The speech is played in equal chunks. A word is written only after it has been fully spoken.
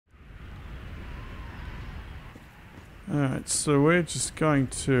Alright, so we're just going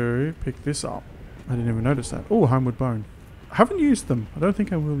to pick this up. I didn't even notice that. Oh, Homeward Bone. I haven't used them. I don't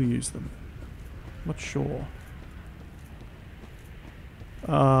think I will use them. Not sure.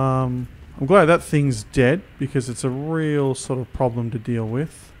 I'm glad that thing's dead because it's a real sort of problem to deal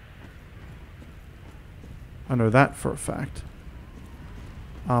with. I know that for a fact.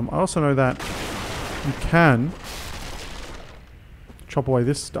 I also know that you can chop away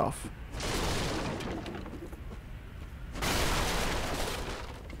this stuff.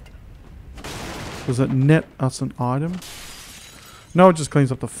 Does it net us an item? No, it just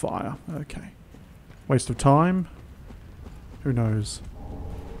cleans up the fire. Okay. Waste of time. Who knows?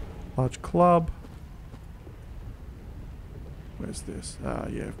 Large club. Where's this? Ah,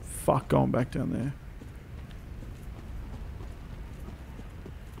 yeah. Fuck going back down there.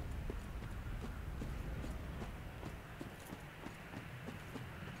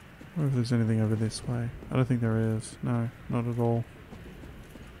 I wonder if there's anything over this way. I don't think there is. No, not at all.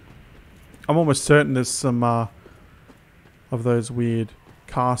 I'm almost certain there's some of those weird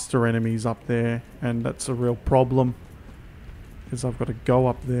caster enemies up there, and that's a real problem because I've got to go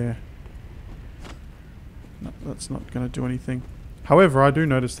up there. No, that's not going to do anything. However, I do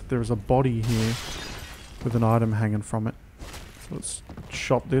notice that there is a body here with an item hanging from it. So let's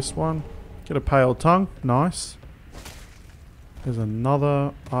chop this one. Get a pale tongue. Nice. There's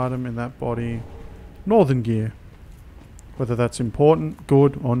another item in that body. Northern gear. Whether that's important,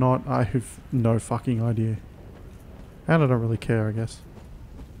 good, or not, I have no fucking idea. And I don't really care, I guess.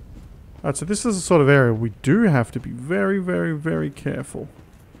 Alright, so this is the sort of area we do have to be very, very, very careful.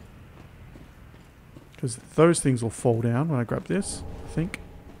 Because those things will fall down when I grab this, I think.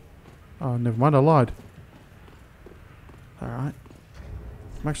 Oh, never mind, I lied. Alright.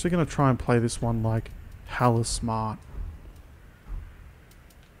 I'm actually going to try and play this one like hella smart.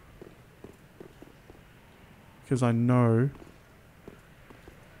 Because I know...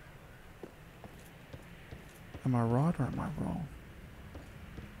 Am I right or am I wrong?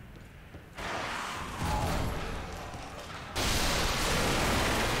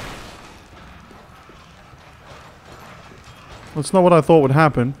 Well, it's not what I thought would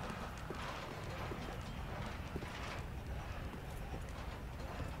happen.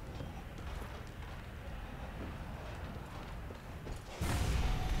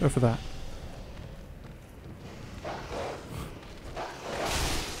 Go for that.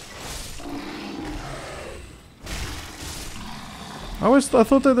 I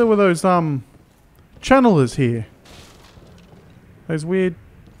thought that there were those channelers here. Those weird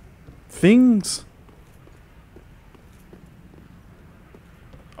things.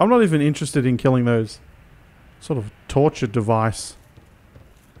 I'm not even interested in killing those sort of torture device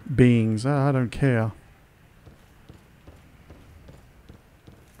beings. I don't care.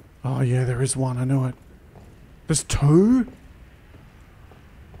 Oh yeah, there is one. I know it. There's two?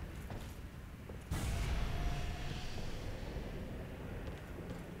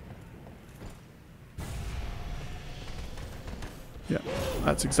 Yeah,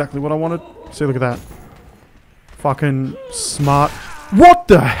 that's exactly what I wanted. See, look at that. Fucking smart. What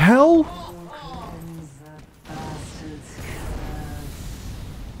the hell?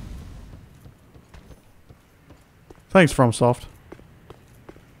 Thanks, FromSoft.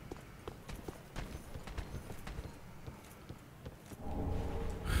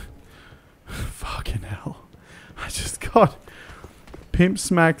 Fucking hell. I just got pimp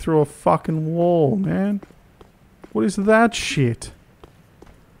smacked through a fucking wall, man. What is that shit?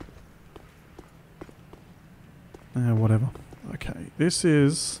 Whatever. Okay, this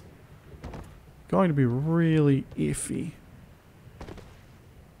is going to be really iffy.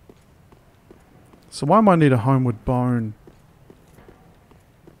 So why might I need a homeward bone?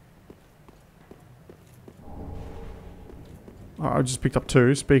 Oh, I just picked up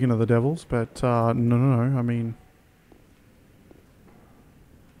two, speaking of the devils, but no, I mean...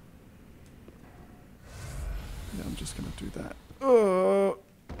 Yeah, I'm just going to do that.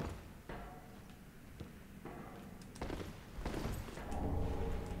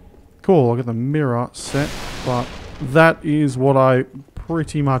 Cool, I'll get the mirror set, but that is what I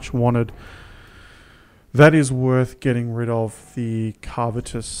pretty much wanted. That is worth getting rid of the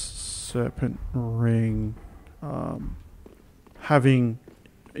Carvitus Serpent Ring. Having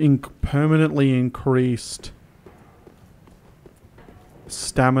permanently increased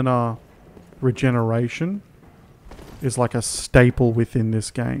stamina regeneration is like a staple within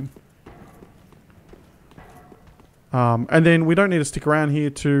this game. And then we don't need to stick around here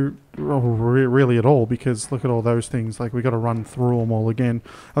to really at all, because look at all those things. Like, we got to run through them all again.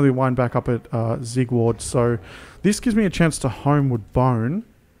 And we wind back up at Zigward. So this gives me a chance to homeward bone.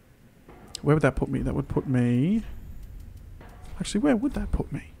 Where would that put me? That would put me Actually, where would that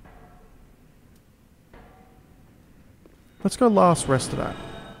put me? Let's go last rest of that.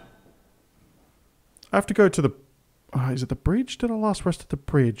 I have to go to the... is it the bridge? Did I last rest at the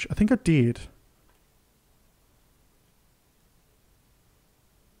bridge? I think I did.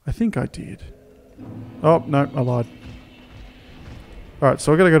 I think I did. Oh, no, I lied. Alright,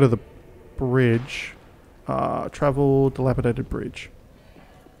 so I gotta go to the bridge. Travel, dilapidated bridge.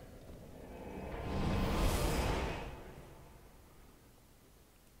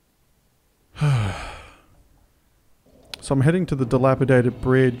 So I'm heading to the dilapidated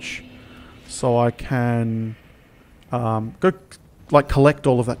bridge so I can go like collect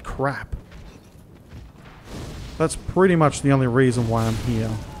all of that crap. That's pretty much the only reason why I'm here.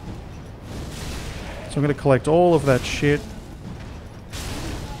 So I'm going to collect all of that shit.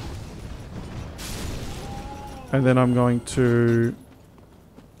 And then I'm going to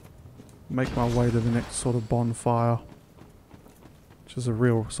make my way to the next sort of bonfire. Which is a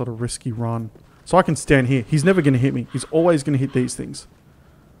real sort of risky run. So I can stand here. He's never going to hit me. He's always going to hit these things.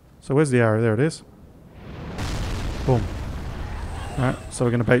 So where's the arrow? There it is. Boom. Alright, so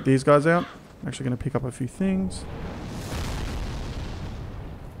we're going to bait these guys out. I'm actually going to pick up a few things.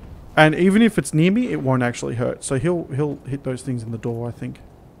 And even if it's near me, it won't actually hurt. So he'll hit those things in the door, I think.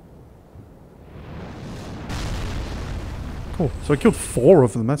 Cool. So I killed 4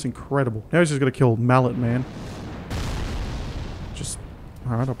 of them. That's incredible. Now he's just going to kill Mallet Man. Just...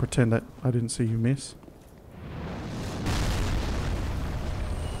 Alright, I'll pretend that I didn't see you miss.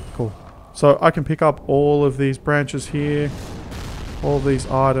 Cool. So I can pick up all of these branches here. All these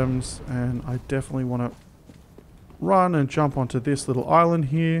items. And I definitely want to run and jump onto this little island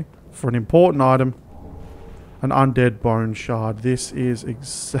here for an important item. An Undead Bone Shard. This is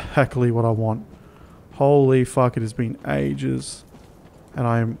exactly what I want. Holy fuck, it has been ages. And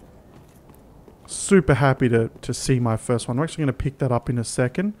I am super happy to see my first one. I'm actually going to pick that up in a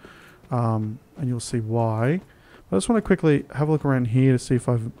second. And you'll see why. I just want to quickly have a look around here to see if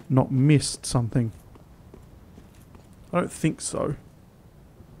I've not missed something. I don't think so.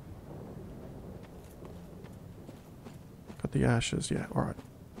 Got the ashes, yeah, alright.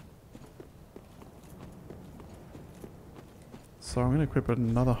 So I'm going to equip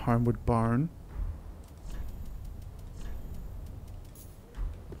another Homeward Bone.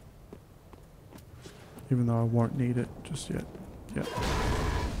 Even though I won't need it just yet. Yep.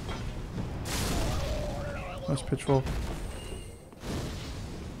 Nice pitchfork.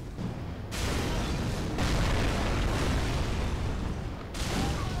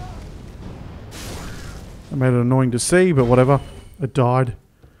 I made it annoying to see, but whatever. It died.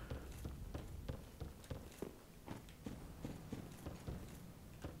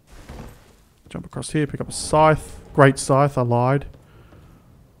 Jump across here, pick up a scythe. Great scythe, I lied.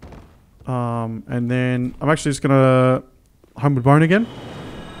 And then I'm actually just gonna Homeward Bone again.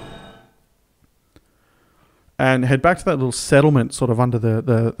 And head back to that little settlement sort of under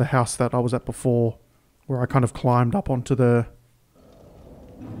the house that I was at before. Where I kind of climbed up onto the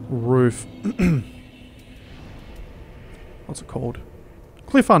roof. What's it called?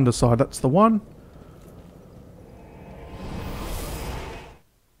 Cliff Underside, that's the one.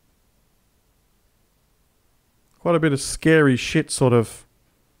 Quite a bit of scary shit sort of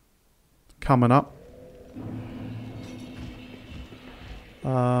coming up.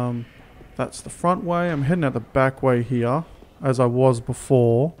 That's the front way. I'm heading out the back way here, as I was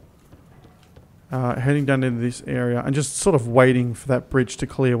before. Heading down into this area and just sort of waiting for that bridge to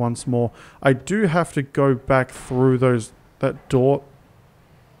clear once more. I do have to go back through that door.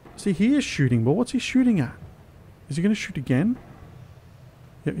 See, he is shooting, but what's he shooting at? Is he going to shoot again?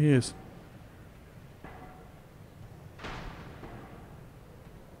 Yep, he is.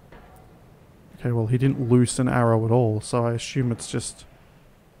 Okay, well, he didn't loose an arrow at all, so I assume it's just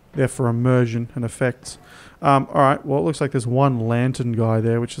there for immersion and effects. Alright, well, it looks like there's one lantern guy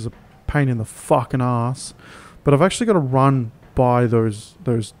there, which is a pain in the fucking ass. But I've actually got to run by those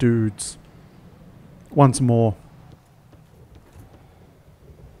dudes once more.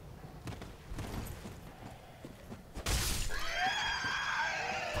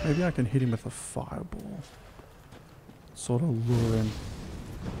 Maybe I can hit him with a fireball. Sort of lure him.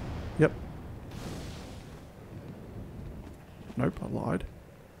 Yep. Nope, I lied.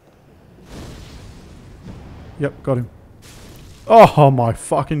 Yep, got him. Oh my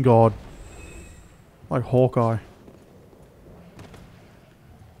fucking god. Like Hawkeye.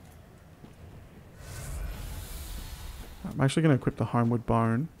 I'm actually going to equip the Homeward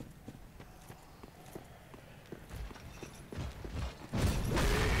Bone.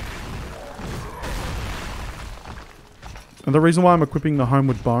 And the reason why I'm equipping the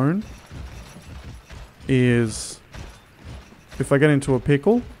Homeward Bone is if I get into a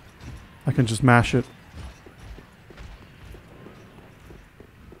pickle, I can just mash it.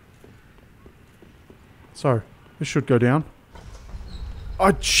 So, this should go down.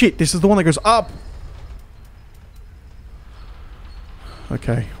 Oh shit, this is the one that goes up!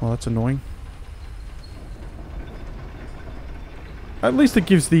 Okay, well that's annoying. At least it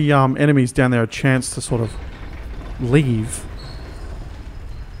gives the enemies down there a chance to sort of leave.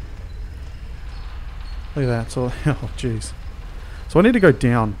 Look at that. So, oh jeez. So I need to go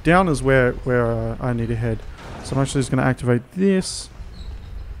down. Down is where I need to head. So I'm actually just going to activate this.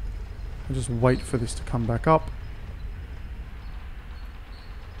 And just wait for this to come back up.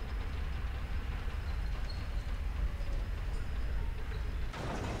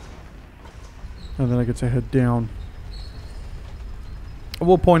 And then I get to head down. I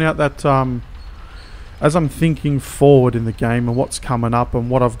will point out that as I'm thinking forward in the game and what's coming up and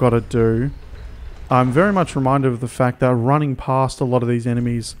what I've got to do, I'm very much reminded of the fact that running past a lot of these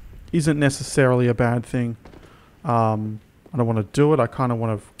enemies isn't necessarily a bad thing. I don't want to do it. I kind of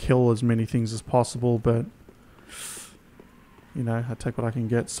want to kill as many things as possible, but you know, I take what I can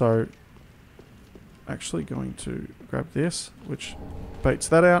get. So actually going to grab this, which baits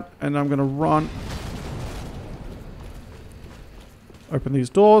that out, and I'm going to run. Open these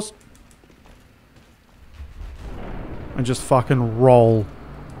doors. And just fucking roll.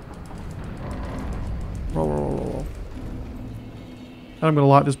 Roll, roll, roll, roll. And I'm going to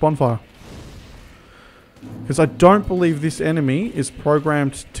light this bonfire. Because I don't believe this enemy is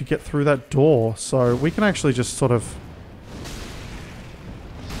programmed to get through that door. So we can actually just sort of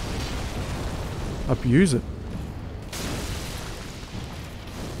abuse it.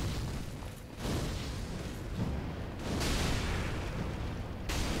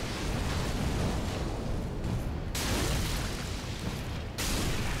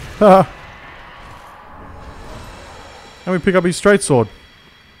 And we pick up his straight sword.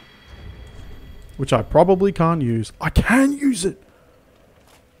 Which I probably can't use. I can use it!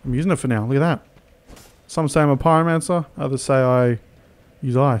 I'm using it for now. Look at that. Some say I'm a pyromancer. Others say I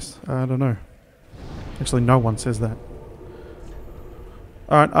use ice. I don't know. Actually, no one says that.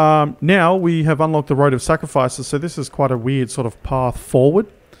 Alright, now we have unlocked the Road of Sacrifices. So this is quite a weird sort of path forward.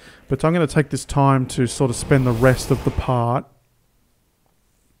 But I'm going to take this time to sort of spend the rest of the part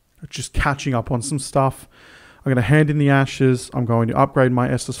just catching up on some stuff. I'm going to hand in the ashes. I'm going to upgrade my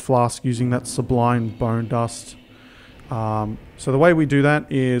Estus Flask using that Sublime Bone Dust. So the way we do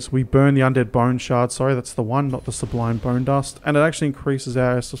that is we burn the Undead Bone Shard. Sorry, that's the one, not the Sublime Bone Dust. And it actually increases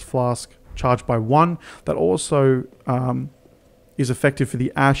our Estus Flask charge by 1. That also is effective for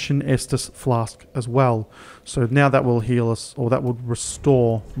the Ashen Estus Flask as well. So now that will heal us, or that will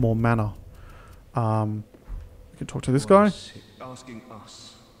restore more mana. We can talk to this guy. Asking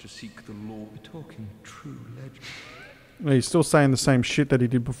us to seek the law. We're talking true legend. He's still saying the same shit that he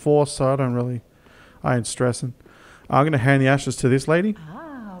did before, so I ain't stressing. I'm going to hand the ashes to this lady.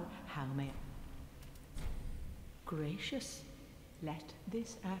 Oh, how may... Gracious, let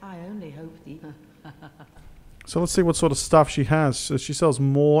this... I only hope the... So let's see what sort of stuff she has. So she sells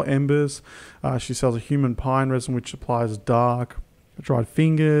more embers. She sells a human pine resin, which applies dark, dried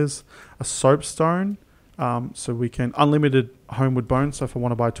fingers, a soapstone. So we can... Unlimited homewood bones, so if I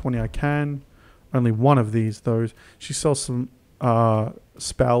want to buy 20 I can. Only one of these though. She sells some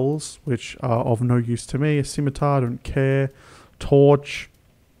spells, which are of no use to me. A scimitar, I don't care. Torch.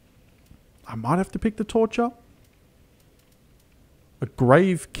 I might have to pick the torch up. A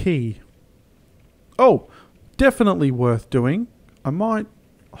grave key. Oh, definitely worth doing. I might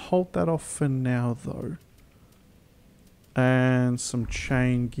hold that off for now though. And some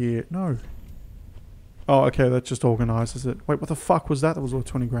chain gear. No. Oh, okay, that just organizes it. Wait, what the fuck was that? That was worth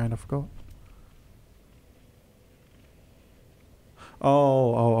 20 grand, I forgot.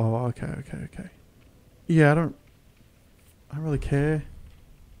 Oh, okay. Yeah, I don't really care.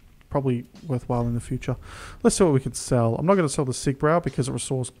 Probably worthwhile in the future. Let's see what we can sell. I'm not going to sell the Sick Brow because it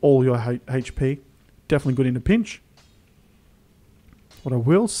restores all your HP. Definitely good in a pinch. What I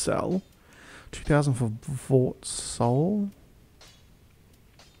will sell, 2,000 for Vort Soul.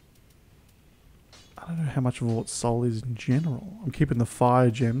 I don't know how much Vort Soul is in general. I'm keeping the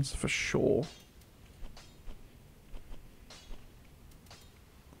fire gems for sure.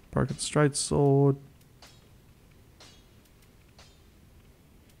 Broken straight sword.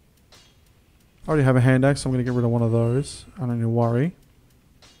 I already have a hand axe, so I'm going to get rid of one of those. I don't need to worry.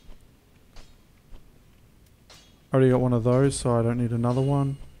 I already got one of those, so I don't need another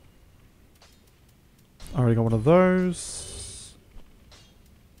one. I already got one of those.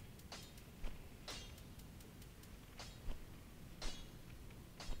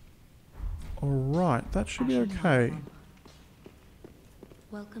 Alright, that should be okay.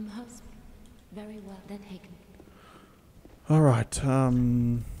 Welcome, host. Very well taken. Alright,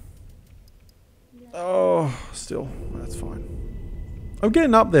 oh, still, that's fine. I'm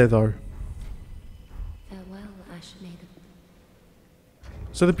getting up there, though. Farewell, Ash Maiden.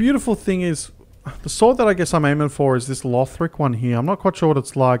 So the beautiful thing is, the sword that I guess I'm aiming for is this Lothric one here. I'm not quite sure what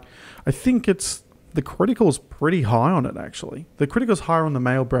it's like. I think it's... The critical's pretty high on it, actually. The critical's higher on the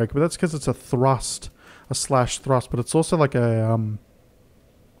mail break, but that's because it's a thrust. A slash thrust, but it's also like a, what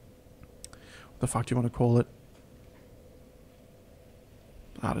the fuck do you want to call it?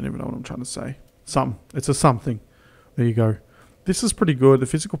 I don't even know what I'm trying to say. Something. It's a something. There you go. This is pretty good. The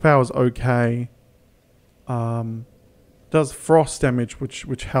physical power is okay. Does frost damage,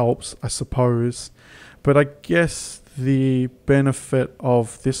 which helps, I suppose. But I guess the benefit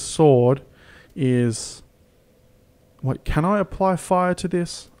of this sword is... Wait, can I apply fire to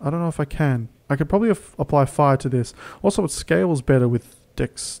this? I don't know if I can. I could probably apply fire to this. Also, it scales better with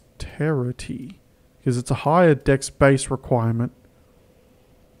dexterity. Because it's a higher dex base requirement.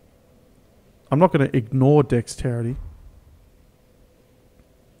 I'm not going to ignore dexterity.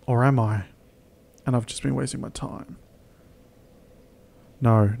 Or am I? And I've just been wasting my time.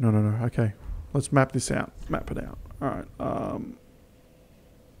 No. Okay. Let's map this out. Map it out. Alright.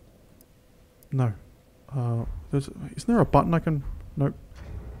 No. Isn't there a button I can... Nope.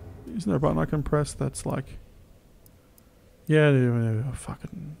 Isn't there a button I can press that's like... Yeah,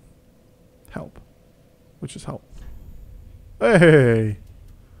 fucking... Help. Which is help. Hey!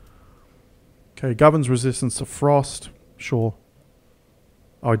 Okay, governs resistance to frost. Sure.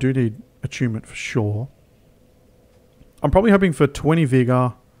 Oh, I do need attunement for sure. I'm probably hoping for 20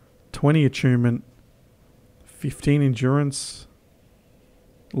 vigor, 20 attunement, 15 endurance,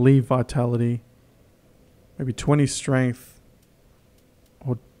 leave vitality, maybe 20 strength,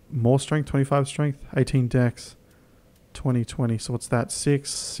 or more strength, 25 strength, 18 dex, 20. So what's that?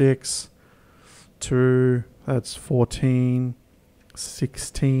 6, 2, that's 14,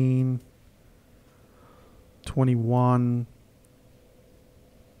 16, 21,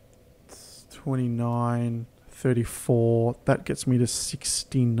 29, 34. That gets me to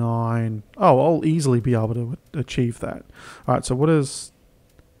 69. Oh, I'll easily be able to achieve that. Alright, so what is...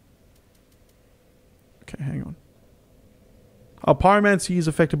 Okay, hang on. Oh, pyromancy is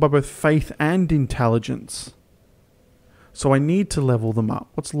affected by both faith and intelligence. So I need to level them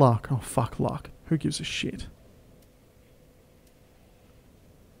up. What's luck? Oh, fuck luck. Who gives a shit?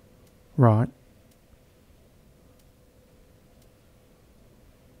 Right.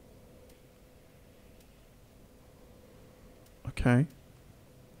 Okay.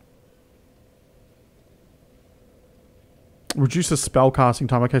 Reduces spellcasting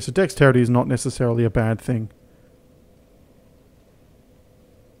time. Okay, so dexterity is not necessarily a bad thing.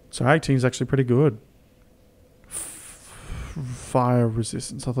 So 18 is actually pretty good. Fire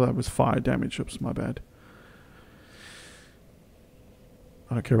resistance. I thought that was fire damage. Oops, my bad.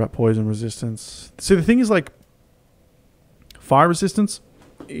 I don't care about poison resistance. See, the thing is, like, fire resistance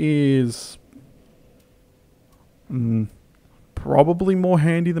is probably more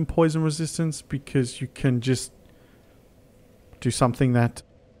handy than poison resistance because you can just do something that...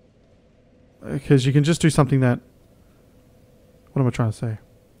 Because you can just do something that... What am I trying to say?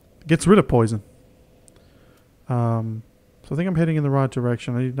 Gets rid of poison. So I think I'm heading in the right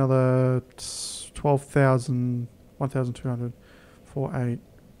direction. I need another 12,000... 1,200... 4, 8...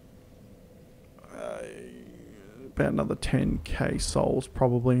 about another 10k souls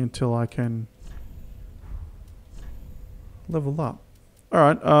probably until I can level up.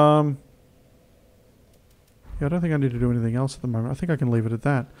 Alright, yeah, I don't think I need to do anything else at the moment. I think I can leave it at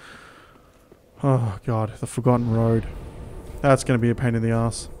that. Oh god, the Forgotten Road. That's going to be a pain in the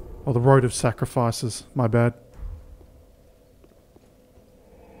ass. Or the Road of Sacrifices, my bad.